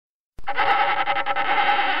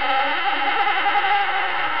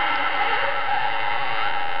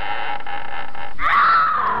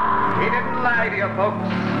We didn't lie to you, folks.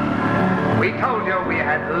 We told you we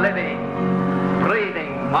had living,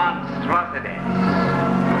 breathing monstrosities.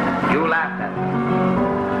 You laughed at them,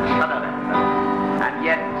 shuddered at them, and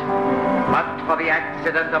yet, but for the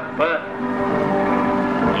accident of birth,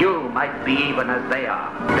 you might be even as they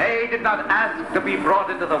are. They did not ask to be brought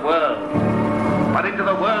into the world, but into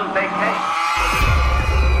the world they came.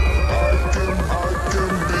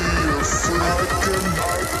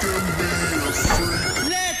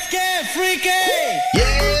 Let's get freaky!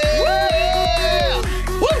 Yeah!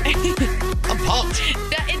 Woo! I'm pumped.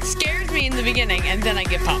 It scares me in the beginning, and then I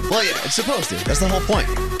get pumped. Well, yeah, it's supposed to. That's the whole point.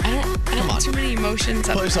 I don't have too many emotions.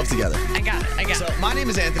 Pull yourself together. I got it. So, my name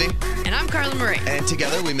is Anthony. And I'm Carla Marie. And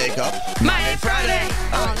together we make up My Day Friday.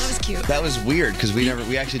 Oh, that was cute. That was weird because we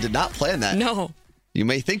actually did not plan that. No. You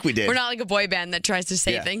may think we did. We're not like a boy band that tries to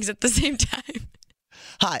say things at the same time.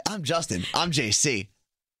 Hi, I'm Justin. I'm JC.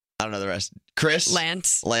 I don't know the rest. Chris.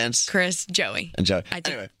 Lance. Chris. Joey. And Joey.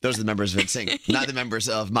 Anyway, those are the members of NSYNC, not the members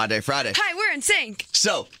of My Day Friday. Hi, we're NSYNC.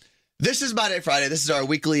 So, this is My Day Friday. This is our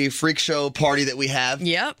weekly freak show party that we have.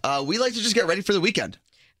 Yep. We like to just get ready for the weekend.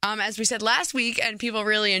 As we said last week, and people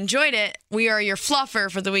really enjoyed it, we are your fluffer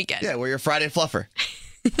for the weekend. Yeah, we're your Friday fluffer.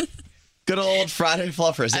 Good old Friday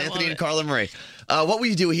fluffers, Anthony and Carla Marie. What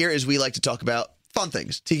we do here is we like to talk about fun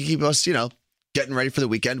things to keep us, getting ready for the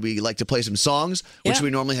weekend. We like to play some songs, which we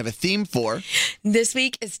normally have a theme for. This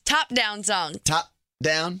week is Top Down song. Top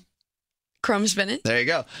Down. Chrome spinning. There you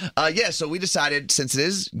go. So we decided, since it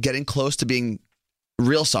is getting close to being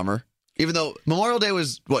real summer, even though Memorial Day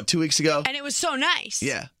was, 2 weeks ago? And it was so nice.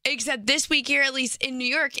 Yeah. Except this week here, at least in New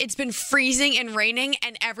York, it's been freezing and raining,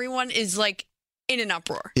 and everyone is like in an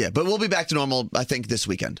uproar. Yeah, but we'll be back to normal, I think, this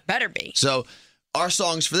weekend. Better be. So our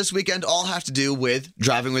songs for this weekend all have to do with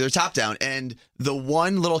driving with your top down. And the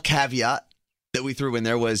one little caveat that we threw in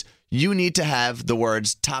there was you need to have the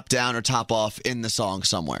words top down or top off in the song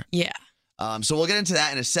somewhere. Yeah. So we'll get into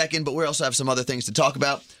that in a second, but we also have some other things to talk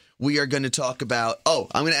about. We are going to talk about, I'm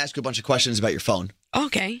going to ask you a bunch of questions about your phone.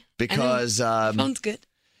 Okay. Because phone's good.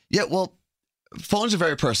 Yeah, well, phones are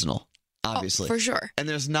very personal, obviously. For sure. And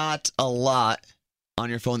there's not a lot on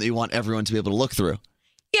your phone that you want everyone to be able to look through.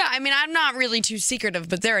 Yeah, I mean, I'm not really too secretive,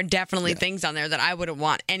 but there are definitely things on there that I wouldn't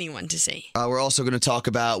want anyone to see. We're also going to talk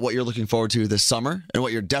about what you're looking forward to this summer and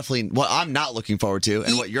what I'm not looking forward to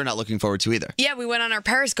and what you're not looking forward to either. Yeah, we went on our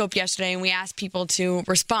Periscope yesterday and we asked people to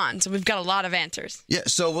respond. So we've got a lot of answers. Yeah,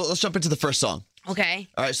 so let's jump into the first song. Okay.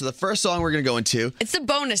 All right, so the first song we're going to go into. It's the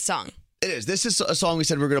bonus song. It is. This is a song we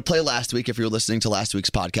said we were going to play last week if you were listening to last week's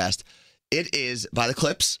podcast. It is by The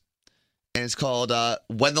Clips, and it's called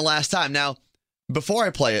When the Last Time. Now, before I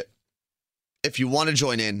play it, if you want to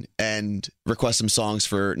join in and request some songs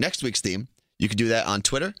for next week's theme, you can do that on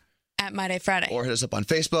Twitter. At My Day Friday. Or hit us up on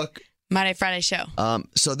Facebook. My Day Friday show.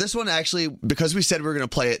 So this one actually, because we said we were going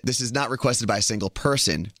to play it, this is not requested by a single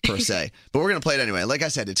person, per se. But we're going to play it anyway. Like I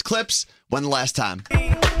said, it's Clips, When the Last Time. The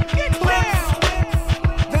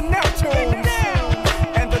Neptunes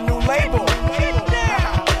and the new label.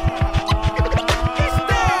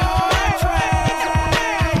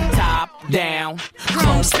 Top down,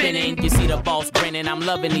 chrome spinning. You see the boss grinning. I'm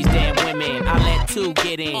loving these damn women. I let two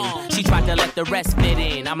get in. She tried to let the rest fit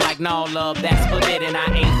in. I'm like, no, love, that's forbidden. I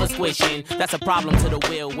ain't for squishing. That's a problem to the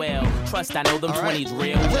will. Well, trust, I know them 20s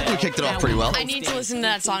real well. I think we kicked it off pretty well. I need to listen to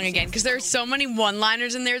that song again because there's so many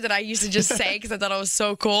one-liners in there that I used to just say because I thought it was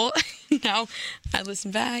so cool. Now I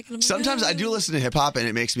listen back. And Sometimes I do listen to hip hop and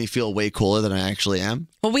it makes me feel way cooler than I actually am.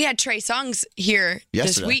 Well, we had Trey Songz here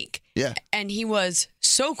this week. Yeah. And he was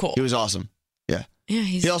so cool. He was awesome. Yeah. Yeah.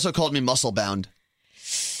 He also called me muscle bound.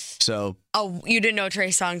 So. Oh, you didn't know Trey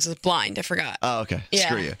Songz was blind. I forgot. Oh, okay. Yeah.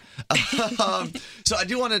 Screw you. So I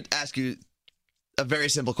do want to ask you a very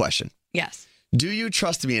simple question. Yes. Do you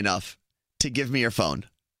trust me enough to give me your phone?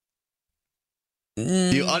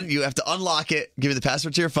 You have to unlock it, give me the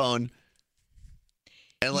password to your phone,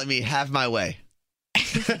 and let me have my way.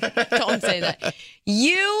 Don't say that.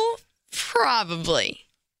 You probably.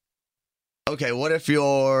 Okay, what if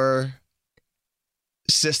your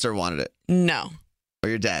sister wanted it? No. Or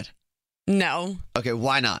your dad? No. Okay,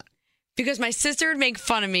 why not? Because my sister would make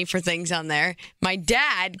fun of me for things on there. My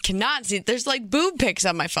dad cannot see. There's like boob pics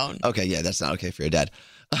on my phone. Okay, yeah, that's not okay for your dad.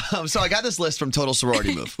 So I got this list from Total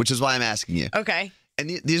Sorority Move, which is why I'm asking you. Okay. And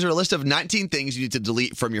these are a list of 19 things you need to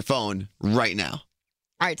delete from your phone right now.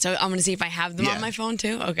 All right, so I'm going to see if I have them on my phone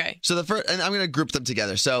too. Okay. So the first, and I'm going to group them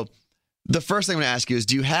together. So the first thing I'm going to ask you is,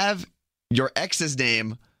 do you have your ex's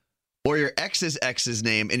name or your ex's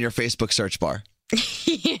name in your Facebook search bar?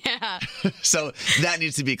 Yeah. Yeah. So that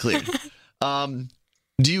needs to be cleared.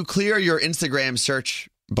 Do you clear your Instagram search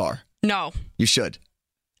bar? No. You should.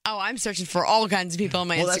 Oh, I'm searching for all kinds of people on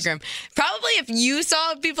my Well, Instagram. Probably if you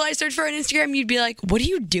saw people I search for on Instagram, you'd be like, what are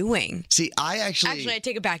you doing? See, Actually, I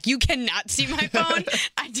take it back. You cannot see my phone.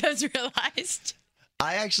 I just realized.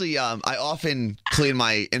 I often clean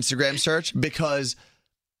my Instagram search because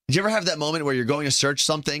do you ever have that moment where you're going to search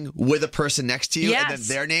something with a person next to you and then Yes.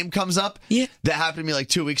 their name comes up? Yeah. That happened to me like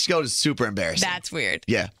 2 weeks ago. It's super embarrassing. That's weird.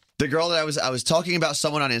 Yeah. The girl that I was talking about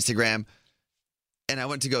someone on Instagram and I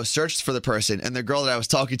went to go search for the person and the girl that I was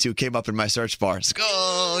talking to came up in my search bar. It's like,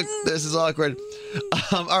 oh, this is awkward.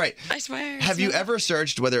 All right. I swear. Have you ever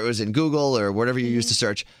searched, whether it was in Google or whatever you used to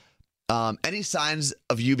search, any signs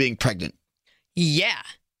of you being pregnant? Yeah.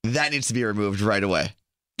 That needs to be removed right away.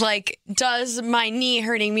 Like, does my knee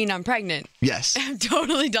hurting mean I'm pregnant? Yes. I've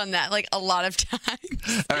totally done that, like, a lot of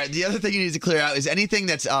times. All right. The other thing you need to clear out is anything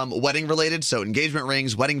that's wedding related. So engagement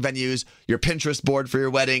rings, wedding venues, your Pinterest board for your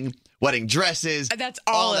wedding, wedding dresses. That's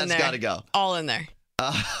all in there. That's got to go. All in there.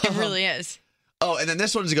 It really is. Oh, and then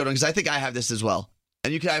this one's a good one because I think I have this as well.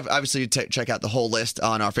 And you can obviously check out the whole list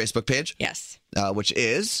on our Facebook page. Yes. Which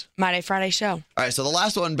is My Day Friday show. All right. So the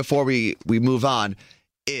last one before we move on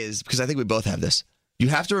is, because I think we both have this, you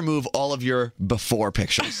have to remove all of your before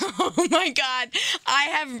pictures. Oh my God. I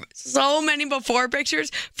have so many before pictures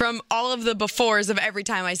from all of the befores of every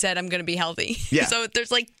time I said I'm going to be healthy. Yeah. So there's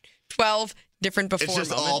like 12 different before It's just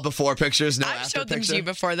moments. all before pictures, no I've after showed them picture. to you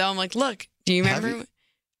before, though. I'm like, look, do you Have remember? you?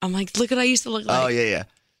 I'm like, look what I used to look like. Oh, yeah.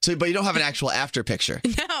 So, but you don't have an actual after picture.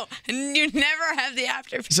 No, and you never have the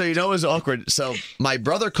after picture. So, you know, it was awkward. So my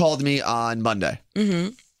brother called me on Monday.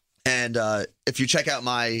 Mm-hmm. And if you check out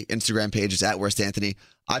my Instagram page, it's @WorstAnthony.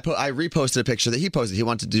 I reposted a picture that he posted. He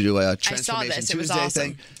wanted to do a Transformation this. It was Tuesday awesome.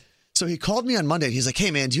 thing. So he called me on Monday. And he's like,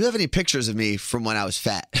 "Hey man, do you have any pictures of me from when I was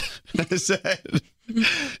fat?" I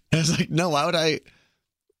was like, "No. Why would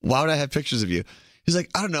I have pictures of you?" He's like,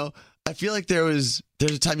 "I don't know. I feel like there's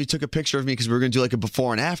a time you took a picture of me because we were going to do like a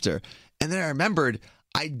before and after." And then I remembered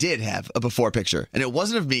I did have a before picture, and it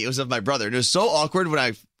wasn't of me. It was of my brother. And it was so awkward when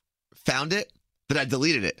I found it that I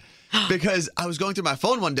deleted it because I was going through my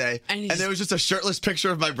phone one day and there was just a shirtless picture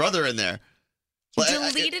of my brother in there.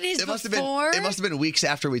 Deleted his before? It must have been weeks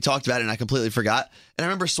after we talked about it, and I completely forgot. And I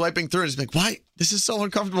remember swiping through and just like, why? This is so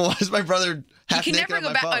uncomfortable. Why is my brother half You can naked never on go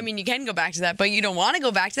my back. phone? I mean, you can go back to that, but you don't want to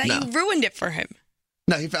go back to that. No. You ruined it for him.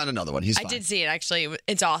 No, he found another one. He's I fine. did see it, actually.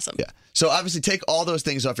 It's awesome. Yeah. So obviously take all those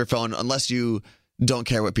things off your phone unless you don't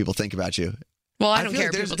care what people think about you. Well, I don't feel care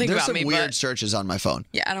like what people think there's about some me, weird but searches on my phone.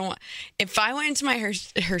 yeah, I don't want. If I went into my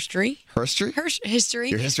history, History? history,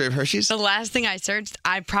 Your history of Hershey's? the last thing I searched,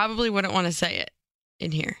 I probably wouldn't want to say it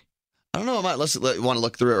in here. I don't know. Want to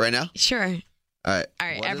look through it right now? Sure. All right. All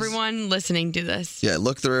right, What is- everyone listening to this. Yeah,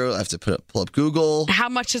 look through. I have to pull up Google. How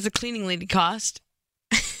much does a cleaning lady cost?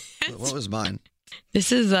 What was mine?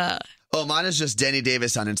 This is Oh, mine is just Danny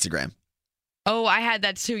Davis on Instagram. Oh, I had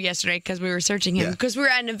that too yesterday because we were searching him. Yeah. Because we were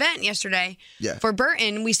at an event yesterday Yeah. for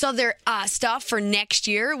Burton. We saw their stuff for next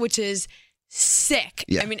year, which is sick.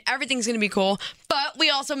 Yeah. I mean, everything's going to be cool. But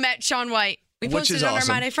we also met Sean White. We Which posted is it on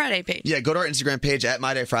awesome. our My Day Friday page. Yeah, go to our Instagram page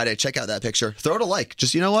 @MyDayFriday. Check out that picture. Throw it a like.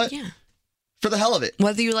 Just, you know what? Yeah. For the hell of it.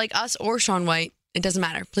 Whether you like us or Sean White, it doesn't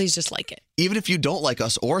matter. Please just like it. Even if you don't like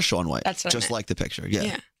us or Sean White, That's what I just meant. like the picture. Yeah.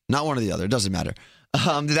 Yeah. Not one or the other. It doesn't matter.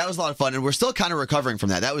 That was a lot of fun, and we're still kind of recovering from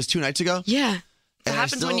that. That was 2 nights ago. Yeah. What And I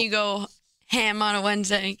happens when still- you go ham on a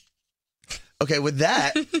Wednesday? Okay, with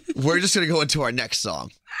that, we're just going to go into our next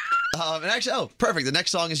song. And actually, perfect. The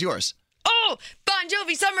next song is yours. Oh, Bon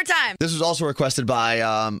Jovi, Summertime. This was also requested by,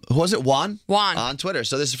 who was it? Juan? Juan. On Twitter.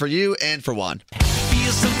 So this is for you and for Juan.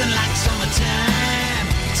 Feel something like summertime,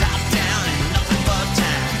 top down and nothing but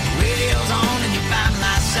time. Radio's on and you're by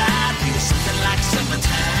my side. Feel something like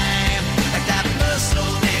summertime, like that first slow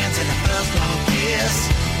dance and the first long kiss.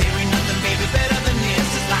 There ain't nothing, baby, better than this.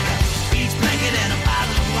 It's like a beach blanket and a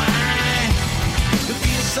bottle of wine. It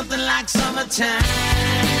feels something like summertime.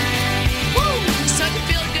 Woo! Such a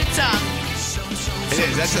feel-good song. It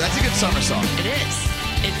is. That's a good summer song. It is.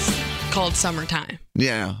 It's called Summertime.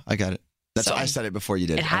 Yeah, no, I got it. That's So, I said it before you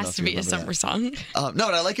did. It I don't know has if to you be a remember summer that. song. No,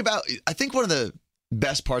 what I like I think one of the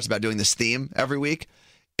best parts about doing this theme every week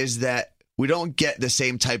is that we don't get the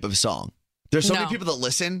same type of song. There's so many No. people that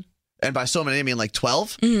listen, and by so many I mean like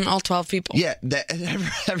 12. All 12 people. Yeah, that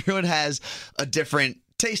everyone has a different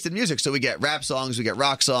taste in music. So we get rap songs, we get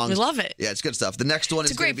rock songs. We love it. Yeah, it's good stuff. The next one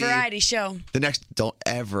It's is a going great to be variety show. the next. Don't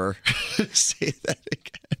ever say that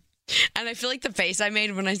again. And I feel like the face I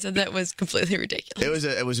made when I said that was completely ridiculous.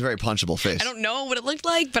 It was a very punchable face. I don't know what it looked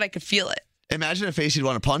like, but I could feel it. Imagine a face you'd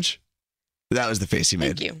want to punch. That was the face he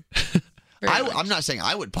made. Thank you. Very much. I'm not saying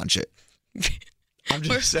I would punch it. I'm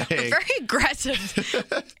just saying. We're very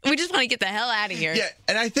aggressive. We just want to get the hell out of here. Yeah,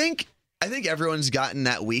 and I think everyone's gotten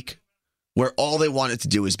that week where all they wanted to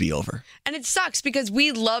do is be over. And it sucks because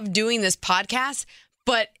we love doing this podcast,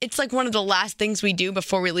 but it's like one of the last things we do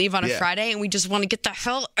before we leave on a Friday, and we just want to get the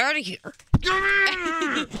hell out of here.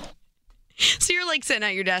 So you're like sitting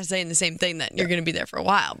at your desk saying the same thing that you're going to be there for a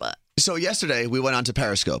while, but. So yesterday we went on to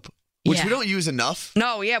Periscope, which we don't use enough.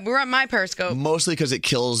 No, yeah, we were on my Periscope. Mostly because it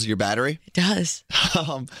kills your battery. It does.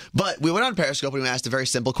 But we went on Periscope and we asked a very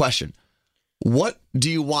simple question. What do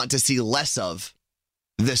you want to see less of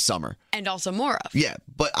this summer? And also more of. Yeah,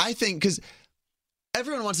 but I think because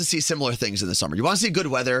everyone wants to see similar things in the summer. You want to see good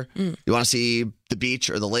weather. You want to see the beach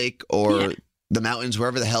or the lake or the mountains,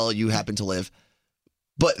 wherever the hell you happen to live.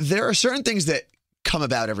 But there are certain things that come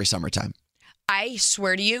about every summertime. I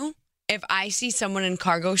swear to you, if I see someone in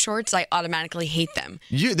cargo shorts, I automatically hate them.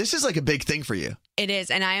 This is like a big thing for you. It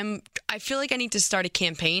is, and I feel like I need to start a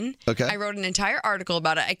campaign. Okay. I wrote an entire article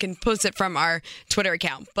about it. I can post it from our Twitter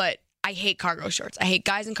account, but I hate cargo shorts. I hate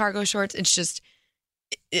guys in cargo shorts. It's just,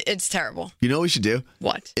 it's terrible. You know what we should do?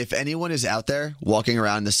 What? If anyone is out there walking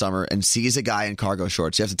around in the summer and sees a guy in cargo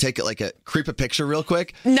shorts, you have to take it creep a picture real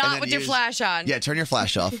quick. Not with your flash on. Yeah, turn your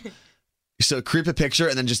flash off. So creep a picture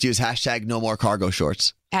and then just use hashtag no more cargo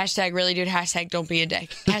shorts. Hashtag really dude. Hashtag don't be a dick.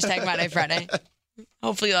 Hashtag My Day Friday.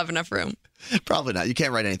 Hopefully you'll have enough room. Probably not. You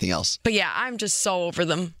can't write anything else. But yeah, I'm just so over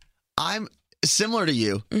them. I'm similar to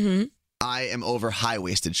you. Mm-hmm. I am over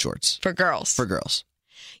high-waisted shorts. For girls. For girls.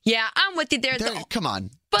 Yeah, I'm with you there. Come on.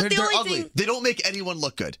 But they're only ugly. thing- They don't make anyone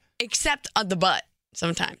look good. Except on the butt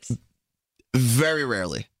sometimes. Very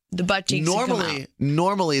rarely. The butt cheeks come out.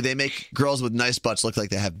 Normally they make girls with nice butts look like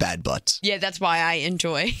they have bad butts. Yeah, that's why I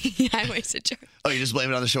enjoy high-waisted shorts. Oh, you just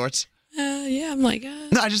blame it on the shorts? Yeah, I'm like...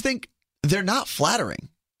 No, I just think they're not flattering.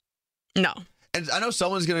 No. And I know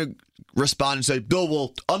someone's going to respond and say, "No,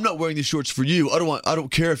 well, I'm not wearing these shorts for you. I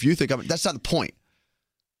don't care if you think I'm..." That's not the point.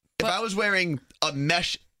 If I was wearing a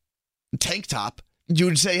mesh tank top, you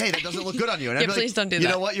would say, "Hey, that doesn't look good on you." And I'd be please don't do that. You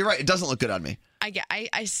know what? You're right. It doesn't look good on me. I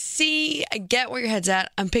get where your head's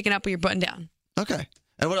at. I'm picking up what you're putting down. Okay.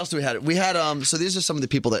 And what else do we have? We had, so these are some of the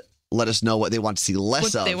people that let us know what they want to see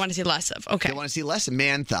less of. They want to see less of. Okay. They want to see less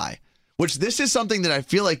man thigh, which this is something that I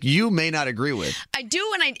feel like you may not agree with. I do,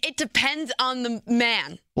 and it depends on the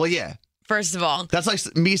man. Well, yeah. First of all. That's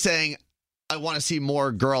like me saying I want to see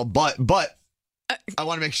more girl butt, but I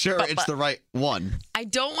want to make sure it's the right one. I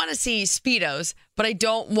don't want to see Speedos, but I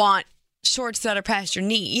don't want shorts that are past your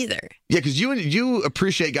knee either. Yeah, because you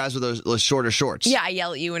appreciate guys with those shorter shorts. Yeah, I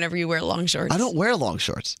yell at you whenever you wear long shorts. I don't wear long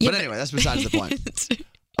shorts. Yeah, but anyway, that's besides the point.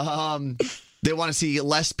 They want to see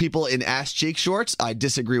less people in ass cheek shorts. I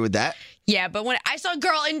disagree with that. Yeah, but when I saw a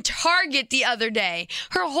girl in Target the other day,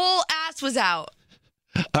 her whole ass was out.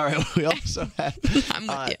 All right, we also have I'm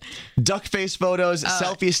with you. Duck face photos,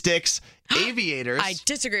 selfie sticks, aviators. I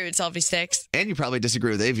disagree with selfie sticks. And you probably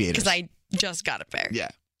disagree with aviators. Because I just got a pair. Yeah.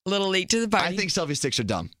 A little late to the party. I think selfie sticks are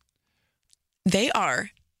dumb. They are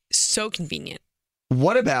so convenient.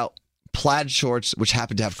 What about plaid shorts, which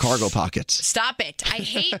happen to have cargo pockets? Stop it. I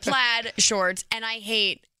hate plaid shorts, and I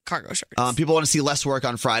hate cargo shorts. People want to see less work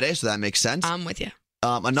on Friday, so that makes sense. I'm with you.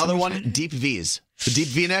 Another one, deep Vs. The deep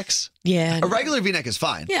V-necks. Yeah. A regular V-neck is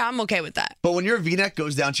fine. Yeah, I'm okay with that. But when your V-neck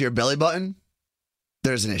goes down to your belly button,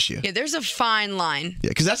 there's an issue. Yeah, there's a fine line. Yeah,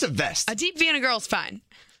 because that's a vest. A deep V in a girl's fine.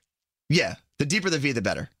 Yeah. The deeper the V, the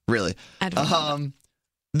better, really. I don't know.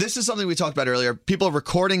 This is something we talked about earlier. People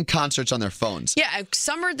recording concerts on their phones. Yeah,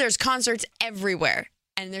 summer, there's concerts everywhere.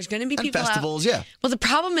 And there's going to be and people festivals, out. Yeah. Well, the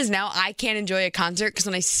problem is now I can't enjoy a concert because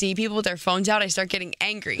when I see people with their phones out, I start getting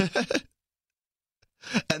angry.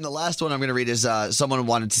 And the last one I'm going to read is someone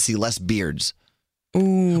wanted to see less beards.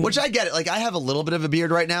 Ooh. Which I get it. Like, I have a little bit of a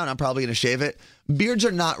beard right now, and I'm probably going to shave it. Beards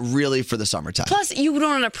are not really for the summertime. Plus, you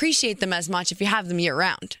don't appreciate them as much if you have them year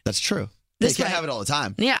round. That's true. You can't have it all the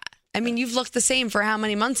time. Yeah. I mean, you've looked the same for how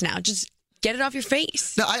many months now? Just get it off your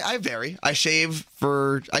face. No, I vary. I shave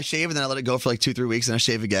and then I let it go for like 2-3 weeks, and I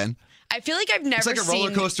shave again. I feel like I've never It's like a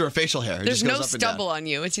roller coaster of facial hair. It there's just goes no up and down. stubble on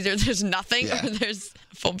you. It's either there's nothing or there's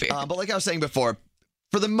a full beard. But like I was saying before,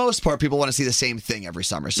 for the most part, people want to see the same thing every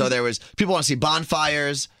summer. So people want to see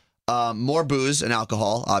bonfires, more booze and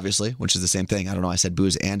alcohol, obviously, which is the same thing. I don't know. I said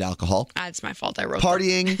booze and alcohol. It's my fault. I wrote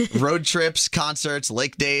Partying, road trips, concerts,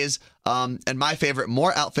 lake days, and my favorite,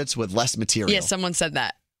 more outfits with less material. Yeah, someone said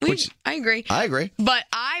that. I agree. I agree. But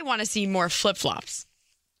I want to see more flip-flops.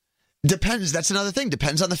 Depends. That's another thing.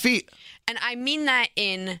 Depends on the feet. And I mean that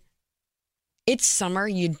it's summer.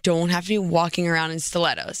 You don't have to be walking around in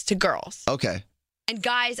stilettos to girls. Okay. And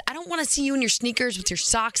guys, I don't want to see you in your sneakers with your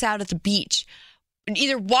socks out at the beach.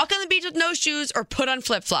 Either walk on the beach with no shoes or put on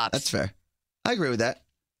flip-flops. That's fair. I agree with that.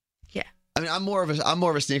 Yeah. I mean, I'm more of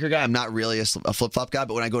a sneaker guy. I'm not really a flip-flop guy,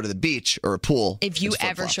 but when I go to the beach or a pool, If you it's ever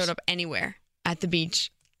flip-flops. showed up anywhere at the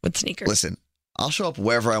beach with sneakers. Listen, I'll show up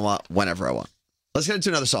wherever I want, whenever I want. Let's get into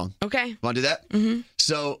another song. Okay. Want to do that? Mm-hmm.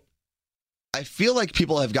 So I feel like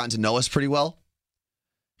people have gotten to know us pretty well.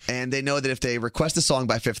 And they know that if they request a song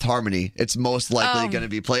by Fifth Harmony, it's most likely going to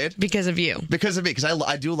be played. Because of you. Because of me, because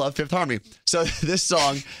I do love Fifth Harmony. So this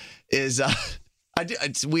song is,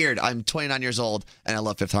 it's weird. I'm 29 years old and I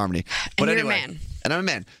love Fifth Harmony. But you're anyway, a man. And I'm a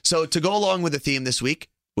man. So to go along with the theme this week,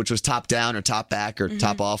 which was top down or top back or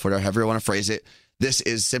top off, whatever, however you want to phrase it, this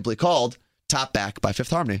is simply called Top Back by Fifth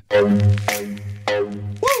Harmony.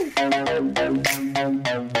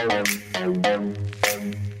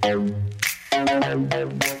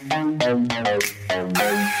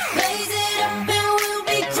 Raise it up and we'll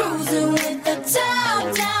be cruising with the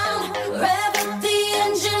top down. Rev up the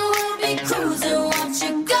engine, we'll be cruising. Watch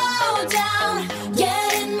it go down.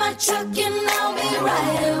 Get in my truck and I'll be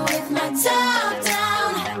riding with my top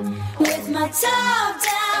down. With my top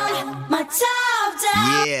down. My top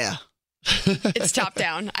down. Yeah. It's top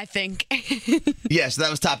down, I think. Yeah, so that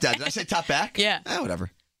was top down. Did I say top back? Yeah.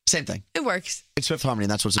 Whatever. Same thing. It works. It's Fifth Harmony,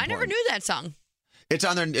 and that's what's I important. never knew that song. It's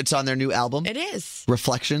on their new album, It is.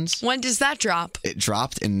 Reflections. When does that drop? It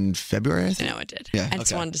dropped in February, I I think. know it did. Yeah, I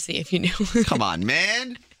just okay. wanted to see if you knew. Come on,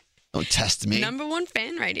 man. Don't test me. Number one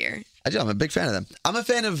fan right here. I do. I'm a big fan of them. I'm a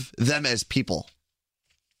fan of them as people.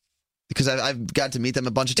 Because I've got to meet them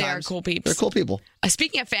a bunch of They are times. cool peeps. They're cool people.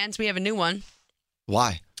 Speaking of fans, we have a new one.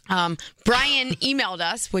 Why? Brian emailed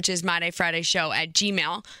us, which is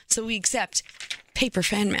MyDayFridayShow@gmail. So we accept paper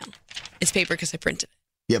fan mail. It's paper because I printed it.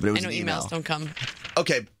 Yeah, but it I was know an email. emails don't come.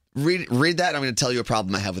 Okay, read that. And I'm going to tell you a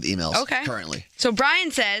problem I have with emails Okay. currently. So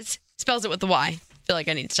Brian spells it with the Y. I feel like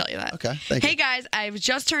I need to tell you that. Okay, thank you. Hey guys, I was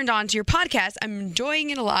just turned on to your podcast. I'm enjoying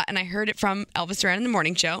it a lot, and I heard it from Elvis Duran in the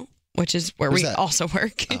Morning Show, which is where Who's we that? also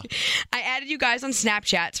work. I added you guys on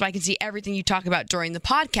Snapchat so I can see everything you talk about during the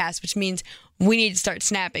podcast, which means we need to start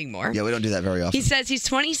snapping more. Yeah, we don't do that very often. He says he's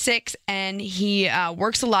 26 and he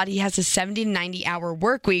works a lot. He has a 70 to 90 hour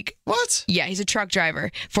work week. What? Yeah, he's a truck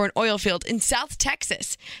driver for an oil field in South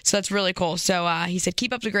Texas. So that's really cool. So he said,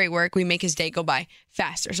 keep up the great work. We make his day go by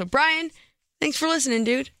faster. So Brian, thanks for listening,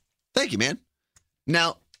 dude. Thank you, man.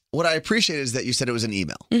 Now, what I appreciate is that you said it was an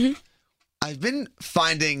email. Mm-hmm. I've been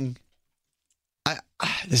finding...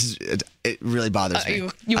 it really bothers me.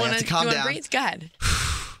 You I want have to calm down. breathe? Go ahead.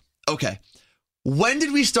 Okay. When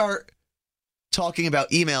did we start talking about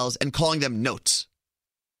emails and calling them notes?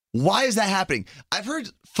 Why is that happening? I've heard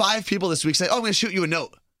 5 people this week say, oh, I'm going to shoot you a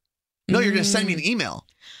note. No, you're going to send me an email.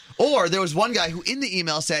 Or there was one guy who in the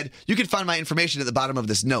email said, you can find my information at the bottom of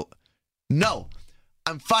this note. No,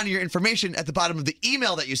 I'm finding your information at the bottom of the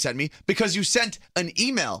email that you sent me because you sent an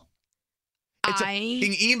email. It's an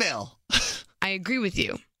email. I agree with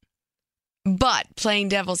you. But playing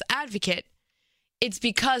devil's advocate, it's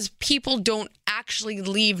because people don't actually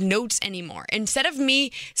leave notes anymore. Instead of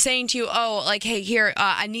me saying to you, oh, like, hey, here,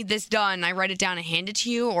 I need this done. I write it down and hand it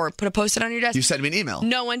to you or put a Post-it on your desk. You send me an email.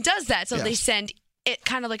 No one does that. So Yes. they send it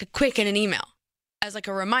kind of like a quick in an email as like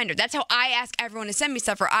a reminder. That's how I ask everyone to send me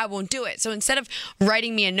stuff or I won't do it. So instead of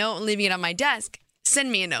writing me a note and leaving it on my desk,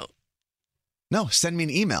 send me a note. No, send me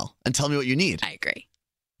an email and tell me what you need. I agree.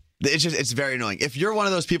 It's very annoying. If you're one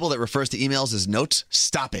of those people that refers to emails as notes,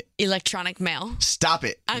 stop it. Electronic mail. Stop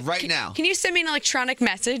it right Can- now. Can you send me an electronic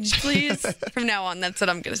message, please? From now on, that's what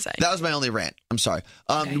I'm going to say. That was my only rant. I'm sorry.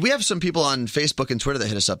 Okay. We have some people on Facebook and Twitter that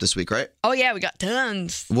hit us up this week, right? Oh, yeah, we got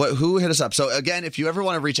tons. Who hit us up? So again, if you ever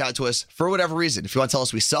want to reach out to us for whatever reason, if you want to tell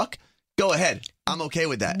us we suck, go ahead. I'm okay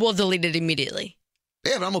with that. We'll delete it immediately.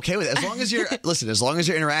 Yeah, but I'm okay with it. As long as you're, listen, as long as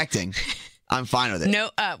you're interacting, I'm fine with it.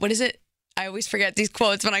 No, what is it? I always forget these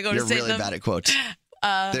quotes when I go You're to say really them. bad at quotes.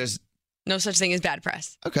 There's, No such thing as bad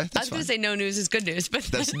press. okay, I was that's going fine. to say no news is good news, but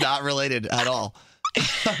That's not related at all.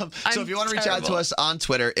 So if you want to reach out to terrible. us on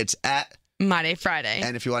Twitter, it's at, My Day Friday.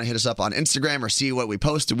 and if you want to hit us up on Instagram or see what we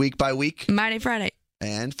post week by week, My Day Friday.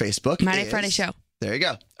 and Facebook. My Day is- Friday show. There you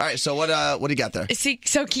go. All right, so what do you got there? See,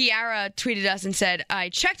 so Kiara tweeted us and said, I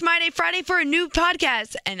checked My Day Friday for a new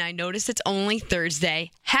podcast, and I noticed it's only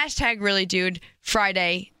Thursday. Hashtag really, dude.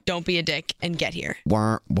 Friday, don't be a dick and get here.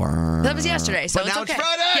 That was yesterday, so But it's now okay. it's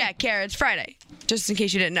Friday! Yeah, Kiara, it's Friday. Just in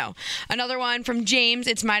case you didn't know. Another one from James.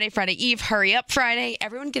 It's My Day Friday Eve. Hurry up Friday.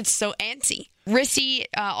 Everyone gets so antsy. Rissy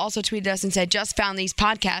also tweeted us and said, just found these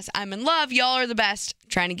podcasts. I'm in love. Y'all are the best.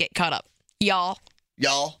 Trying to get caught up. Y'all.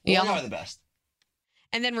 Y'all Y'all. are the best.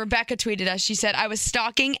 And then Rebecca tweeted us. She said, I was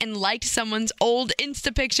stalking and liked someone's old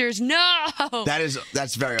Insta pictures. No!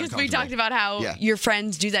 That's very Because uncomfortable. we talked about how your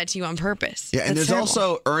friends do that to you on purpose. Yeah, and That's there's terrible.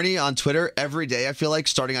 also Ernie on Twitter every day, I feel like,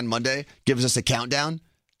 starting on Monday, gives us a countdown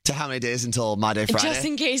to how many days until My Day Friday. Just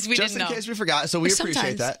in case we didn't know. Just in case we forgot, so we But appreciate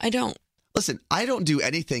sometimes that. I don't. Listen, I don't do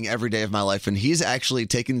anything every day of my life, and he's actually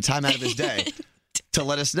taking time out of his day to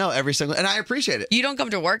let us know every single, and I appreciate it. You don't come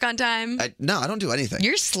to work on time. No, I don't do anything.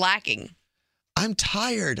 You're slacking. I'm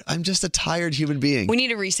tired. I'm just a tired human being. We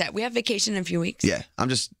need a reset. We have vacation in a few weeks. Yeah, we're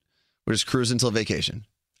just cruising until vacation.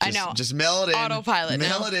 I know. Just mail it in. Autopilot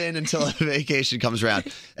Mail now. it in until vacation comes around.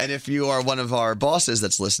 And if you are one of our bosses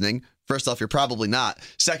that's listening, first off, you're probably not.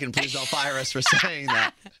 Second, please don't fire us for saying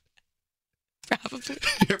that. Probably.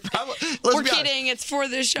 You're probably. We're kidding. It's for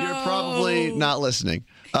the show. You're probably not listening.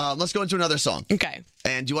 Let's go into another song. Okay.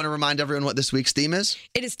 And do you want to remind everyone what this week's theme is?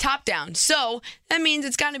 It is top down. So that means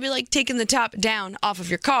it's got to be like taking the top down off of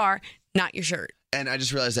your car, not your shirt. And I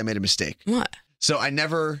just realized I made a mistake. What? So I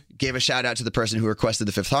never gave a shout out to the person who requested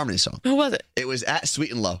the Fifth Harmony song. Who was it? It was at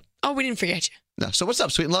Sweet and Low. Oh, we didn't forget you. No. So what's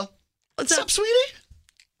up, Sweet and Low? What's up? sweetie?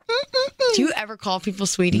 Do you ever call people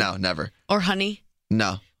sweetie? No, never. Or honey?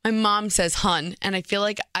 No. My mom says hun, and I feel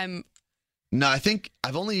like I'm. No, I think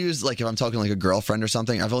I've only used, like, if I'm talking like a girlfriend or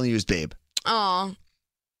something, I've only used babe. Aw.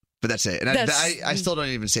 But that's it. And I still don't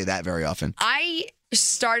even say that very often. I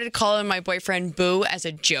started calling my boyfriend Boo as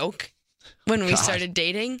a joke when we started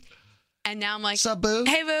dating. And now I'm like, What's up, boo?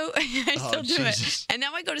 hey, Boo. I still do Jesus. it. And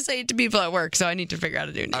now I go to say it to people at work, so I need to figure out how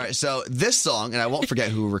to do it. All right, so this song, and I won't forget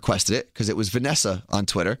who requested it because it was Vanessa on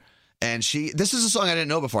Twitter. And this is a song I didn't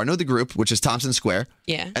know before. I know the group, which is Thompson Square.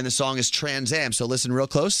 Yeah. And the song is Trans Am. So listen real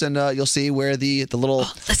close and you'll see where the little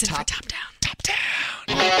Listen for top down. top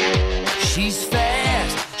down. She's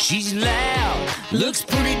fast, she's loud, looks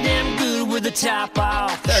pretty damn good with the top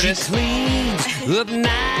off. There it She is. cleans up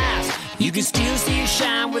nice. You can still see her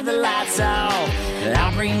shine with the lights off.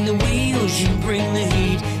 I'll bring the wheels, you bring the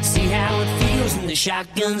heat. See how it feels in the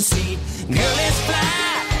shotgun seat. Girl, let's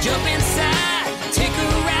fly, jump inside, take a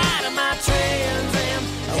ride on my Trans Am.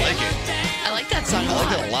 I like it. I like that song I a like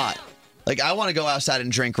lot. it a lot. Like, I want to go outside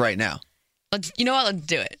and drink right now. You know what? Let's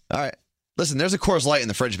do it. All right. Listen, there's a Coors Light in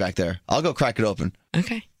the fridge back there. I'll go crack it open.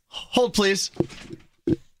 Okay. Hold, please.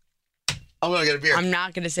 I'm going to get a beer. I'm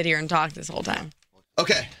not going to sit here and talk this whole time.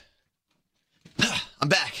 Okay. I'm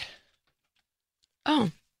back. Oh.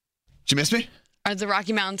 Did you miss me? Are the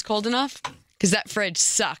Rocky Mountains cold enough? Because that fridge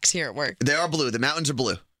sucks here at work. They are blue. The mountains are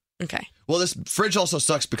blue. Okay. Well, this fridge also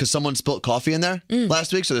sucks because someone spilled coffee in there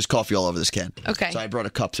last week, so there's coffee all over this can. Okay. So I brought a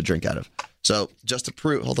cup to drink out of. So just to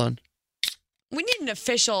prove, hold on. We need an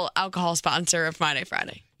official alcohol sponsor of My Day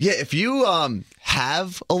Friday. Yeah, if you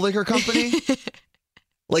have a liquor company,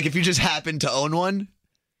 like if you just happen to own one,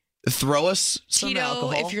 throw us some Tito,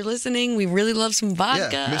 alcohol. if you're listening, we really love some vodka.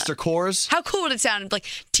 Yeah, Mr. Coors. How cool would it sound? Like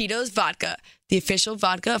Tito's Vodka, the official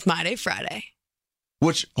vodka of My Day Friday.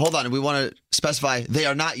 Which, hold on, we want to specify they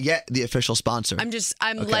are not yet the official sponsor. I'm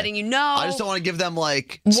Okay. letting you know. I just don't want to give them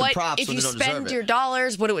like some what props if when you they don't deserve spend it. your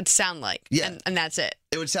dollars, what it would sound like. Yeah. And that's it.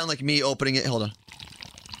 It would sound like me opening it. Hold on.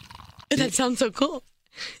 That sounds so cool.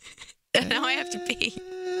 And now I have to pee.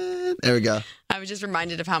 There we go. I was just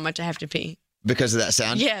reminded of how much I have to pee. Because of that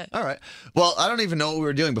sound? Yeah. All right. Well, I don't even know what we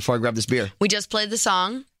were doing before I grabbed this beer. We just played the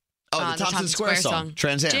song. Oh, the Thompson Square song.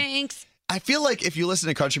 Trans Am. Jinx. I feel like if you listen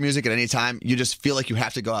to country music at any time, you just feel like you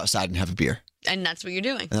have to go outside and have a beer. And that's what you're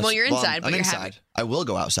doing. And that's- Well, you're inside, I'm but you're inside. having. I will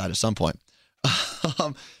go outside at some point.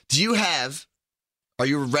 Are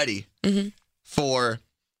you ready for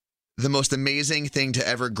the most amazing thing to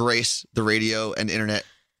ever grace the radio and internet?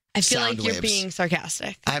 I feel sound like you're waves? being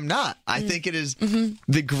sarcastic. I'm not. I think it is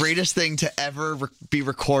the greatest thing to ever be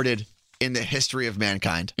recorded in the history of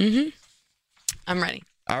mankind. I'm ready.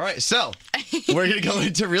 All right, so we're going to go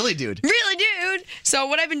into Really Dude. Really Dude. So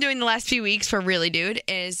what I've been doing the last few weeks for Really Dude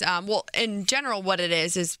is, well, in general, what it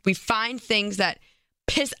is we find things that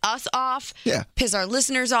piss us off, Yeah. piss our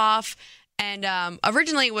listeners off. And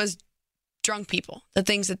originally it was drunk people, the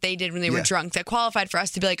things that they did when they were Yeah. drunk that qualified for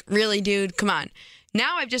us to be like, really, dude, come on.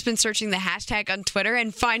 Now I've just been searching the hashtag on Twitter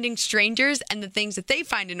and finding strangers and the things that they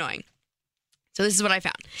find annoying. So this is what I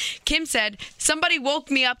found. Kim said, somebody woke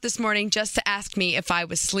me up this morning just to ask me if I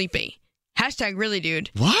was sleepy. Hashtag really, dude.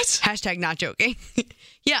 What? Hashtag not joking.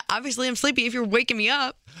 Yeah, obviously I'm sleepy if you're waking me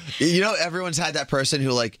up. You know, everyone's had that person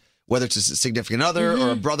who, like, whether it's a significant other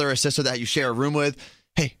or a brother or sister that you share a room with.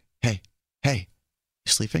 Hey,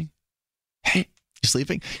 you sleeping? Hey, you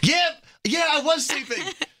sleeping? Yeah, I was sleeping.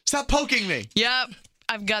 Stop poking me. Yep.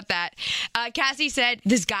 I've got that. Cassie said,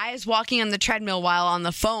 this guy is walking on the treadmill while on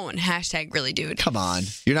the phone. Hashtag really dude. Come on.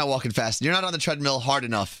 You're not walking fast. You're not on the treadmill hard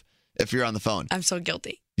enough if you're on the phone. I'm so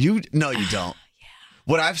guilty. No, you don't.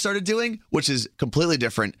 What I've started doing, which is completely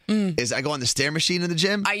different, is I go on the stair machine in the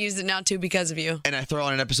gym. I use it now, too, because of you. And I throw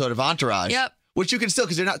on an episode of Entourage. Yep. Which you can still,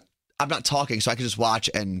 because I'm not talking, so I can just watch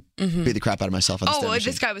and beat the crap out of myself on the stair Oh, machine.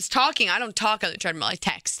 this guy was talking. I don't talk on the treadmill. I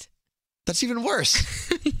text. That's even worse.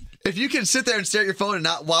 If you can sit there and stare at your phone and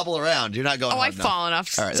not wobble around, you're not going hard I've enough. fallen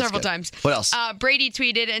off All right, that's several good. times. What else? Brady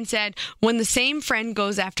tweeted and said, when the same friend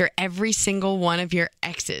goes after every single one of your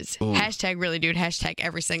exes. Hashtag really dude. Hashtag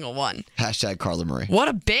every single one. Hashtag Carla Marie. What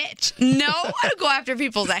a bitch. No, I don't go after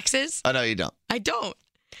people's exes. I know you don't. I don't.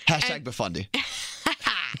 Hashtag Befundy.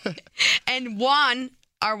 And Juan,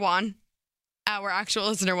 our actual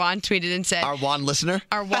listener Juan, tweeted and said, Our Juan listener?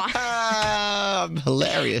 Our Juan.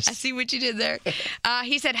 Hilarious. I see what you did there.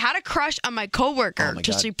 He said, had a crush on my coworker Oh my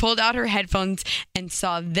till God. she pulled out her headphones and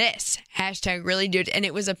saw this. Hashtag really dude. And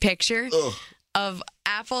it was a picture of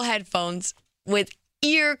Apple headphones with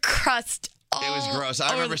ear crust all It was gross.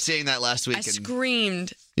 I remember seeing that last week. I and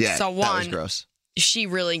screamed. yeah, So that was Juan, gross. she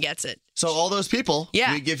really gets it. So all those people,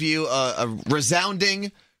 Yeah. we give you a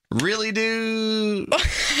resounding, really do.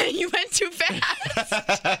 You went too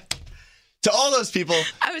fast. To all those people,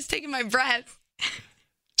 I was taking my breath.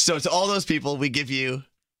 so to all those people, we give you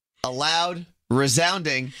a loud,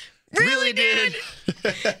 resounding, Really, dude?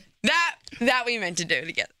 That we meant to do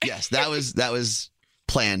together. Yes, that was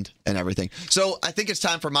planned and everything. So I think it's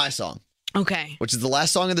time for my song, Okay. which is the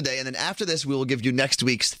last song of the day. And then after this, we will give you next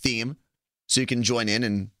week's theme so you can join in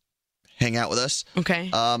and hang out with us. Okay.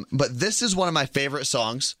 But this is one of my favorite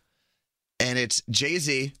songs, and it's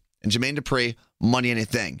Jay-Z and Jermaine Dupri, Money Ain't a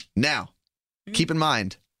Thing. Now, keep in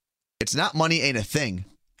mind, it's not Money Ain't a Thing.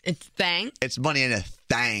 It's Thang. It's Money Ain't a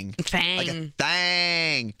Thang. Thang. Like a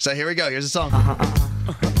thang. So here we go. Here's the song.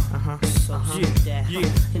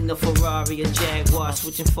 In the Ferrari or Jaguar,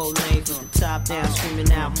 switching 4 lanes with the top down,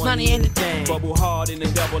 screaming out Money ain't a thing. Bubble hard in the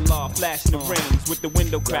double law, flashing the rims with the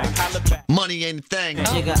window crack. Holla back. Money Ain't a Thing.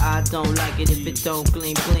 Jigga, I don't like it if it don't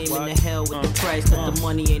gleam. In the hell with the price, but the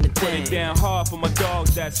money ain't a Put it thing. down hard for my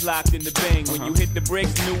dogs that's locked in the bang. When you hit the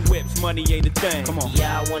bricks, new whips, money ain't a thing. Come on.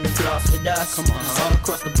 Yeah, I wanna floss with us. All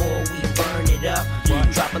across the board, we burn it up.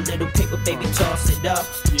 Drop a little paper, baby, toss it up.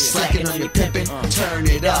 Slacking on your pimping, turn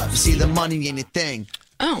it up. You see, the money ain't a thing.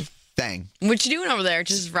 Oh. Thang. What you doing over there?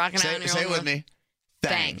 Just rocking out in your Say it own with little- me.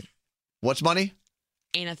 Thang. Thang. What's money?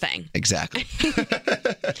 Ain't a thing. Exactly.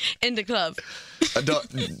 In the club.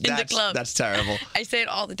 That's, club. That's terrible. I say it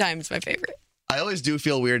all the time. It's my favorite. I always do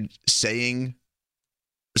feel weird saying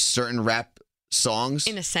certain rap songs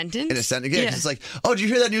In a sentence? in a sentence. Yeah, 'cause it's like, oh, did you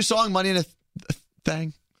hear that new song, Money in a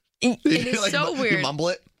Thing? It is Like, so You weird. mumble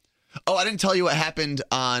it. Oh, I didn't tell you what happened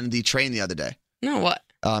on the train the other day. No, what?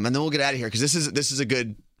 And then we'll get out of here because this is a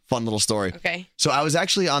good, fun little story. Okay. So I was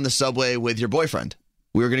actually on the subway with your boyfriend.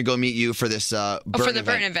 We were going to go meet you for this Burn For the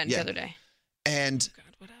Burn event Yeah. the other day. And God,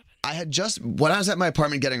 what happened? I had just, when I was at my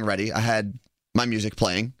apartment getting ready, I had my music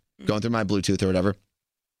playing, going through my Bluetooth or whatever.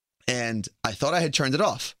 And I thought I had turned it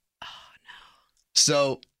off. Oh, no.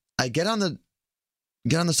 So I get on the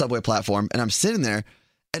subway platform and I'm sitting there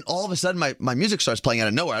and all of a sudden my music starts playing out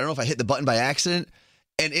of nowhere. I don't know if I hit the button by accident.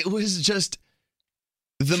 And it was just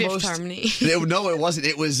the Fifth most. Harmony. No, it wasn't.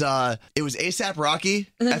 It was ASAP Rocky,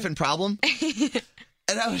 Effing Problem.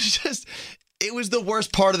 And I was just, it was the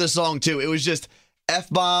worst part of the song too. It was just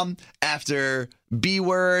F-bomb after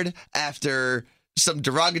B-word after some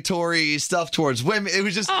derogatory stuff towards women. It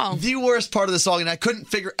was just the worst part of the song. And I couldn't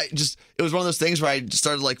figure, it was one of those things where I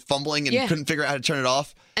started like fumbling and couldn't figure out how to turn it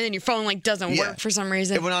off. And then your phone like doesn't work for some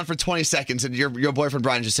reason. It went on for 20 seconds and your boyfriend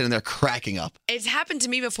Brian is just sitting there cracking up. It's happened to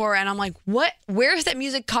me before and I'm like, what? Where is that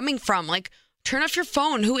music coming from? Like, turn off your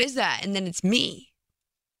phone. Who is that? And then it's me.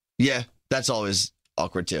 Yeah, that's always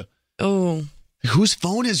awkward too. Oh. Whose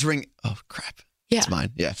phone is ringing? Oh, crap. Yeah. It's mine.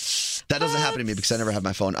 Yeah. That doesn't happen to me because I never have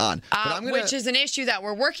my phone on. But I'm gonna, Which is an issue that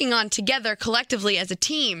we're working on together collectively as a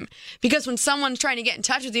team. Because when someone's trying to get in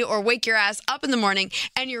touch with you or wake your ass up in the morning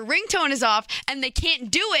and your ringtone is off and they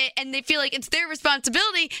can't do it and they feel like it's their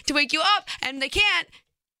responsibility to wake you up and they can't,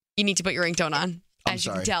 you need to put your ringtone on. As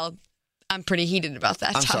you can tell, I'm pretty heated about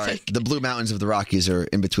that I'm topic. sorry. The Blue Mountains of the Rockies are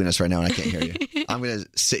in between us right now and I can't hear you. I'm going to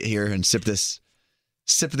sit here and sip this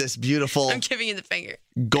beautiful I'm giving you the finger.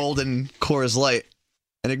 golden Coors Light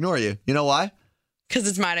and ignore you. You know why? Because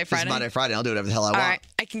it's My Day Friday. It's My Day Friday. I'll do whatever the hell I want. All right,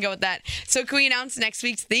 I can go with that. So can we announce next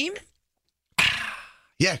week's theme?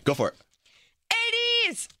 Yeah, go for it.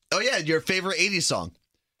 80s! Oh, yeah, your favorite 80s song.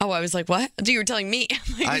 Oh, I was like, what? You were telling me.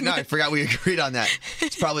 I know. I forgot we agreed on that.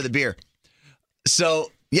 It's probably the beer.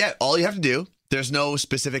 So, yeah, all you have to do, there's no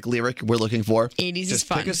specific lyric we're looking for. 80s is Just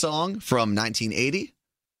fun. pick a song from 1980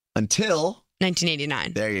 until,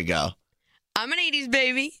 1989. there you go. I'm an 80s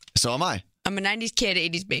baby. So am I. I'm a 90s kid,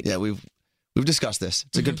 80s baby. Yeah, we've discussed this.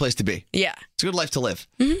 It's a good place to be. Yeah. It's a good life to live.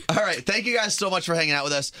 All right. Thank you guys so much for hanging out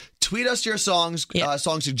with us. Tweet us your songs, Yeah.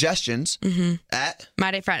 song suggestions at,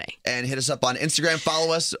 My Day Friday. and hit us up on Instagram.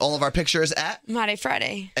 Follow us, all of our pictures at, My Day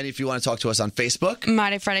Friday. and if you want to talk to us on Facebook. My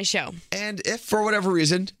Day Friday show. And if for whatever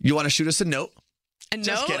reason you want to shoot us a note, And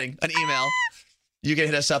just kidding, an email, you can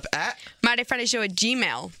hit us up at. My Day Friday show at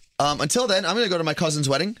Gmail. Until then, I'm going to go to my cousin's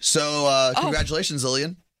wedding. So congratulations,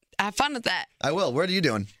 Lillian. Have fun with that. I will. What are you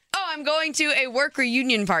doing? Oh, I'm going to a work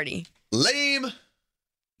reunion party. Lame.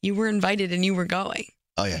 You were invited and you were going.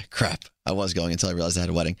 Oh, yeah. Crap. I was going until I realized I had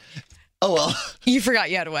a wedding. Oh, well. You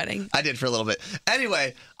forgot you had a wedding. I did for a little bit.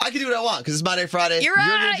 Anyway, I can do what I want because it's my day Friday. You're going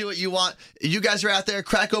right. to do what you want. You guys are out there.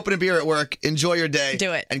 Crack open a beer at work. Enjoy your day.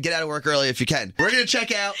 Do it. And get out of work early if you can. We're going to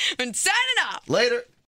check out. And signing off. Later.